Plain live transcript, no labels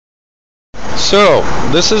So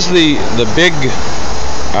this is the big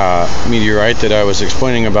meteorite that I was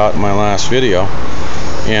explaining about in my last video,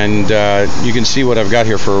 and you can see what I've got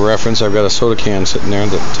here for a reference. I've got a soda can sitting there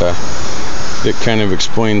that kind of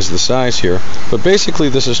explains the size here. But basically,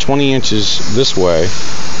 this is 20 inches this way.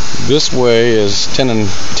 This way is 10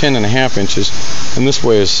 and a half inches, and this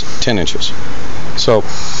way is 10 inches. So,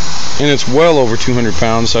 and it's well over 200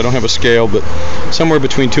 pounds. I don't have a scale, but somewhere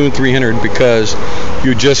between 200 and 300, because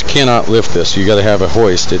you just cannot lift this. You got to have a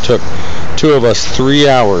hoist. It took two of us 3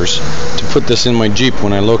 hours to put this in my Jeep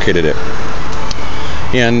when I located it.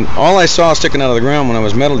 And all I saw sticking out of the ground when I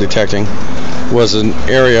was metal detecting was an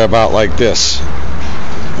area about like this.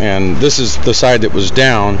 And this is the side that was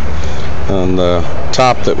down, and the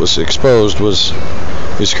top that was exposed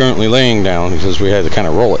is currently laying down because we had to kind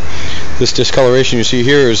of roll it. This discoloration you see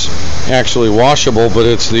here is actually washable, but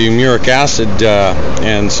it's the muric acid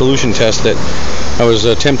and solution test that I was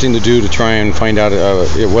attempting to do to try and find out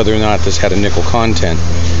whether or not this had a nickel content.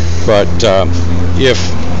 But if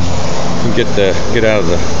you get out of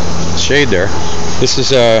the shade there, this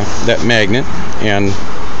is that magnet, and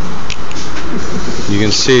you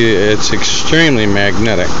can see it's extremely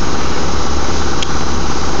magnetic.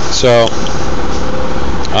 So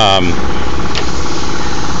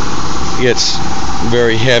it's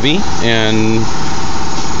very heavy, and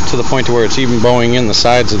to the point to where it's even bowing in the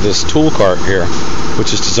sides of this tool cart here,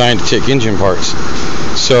 which is designed to take engine parts.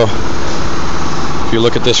 So if you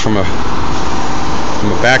look at this from a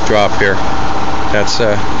backdrop here, that's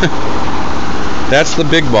that's the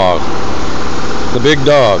big big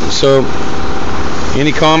dog. So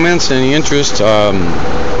any comments, any interest,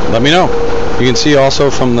 let me know. You can see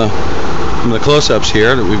also from the close-ups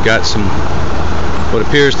here that we've got what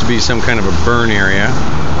appears to be some kind of a burn area.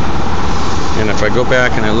 And if I go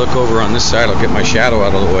back and I look over on this side, I'll get my shadow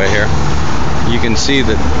out of the way here. You can see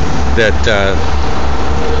that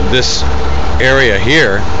this area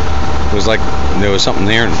here was like there was something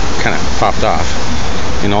there and kind of popped off.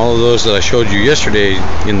 And all of those that I showed you yesterday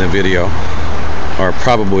in the video are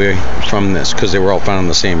probably from this, because they were all found in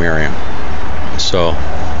the same area. So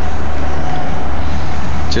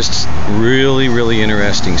just really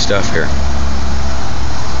interesting stuff here.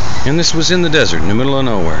 And this was in the desert, in the middle of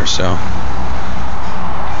nowhere, so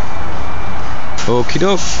okie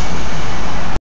doke.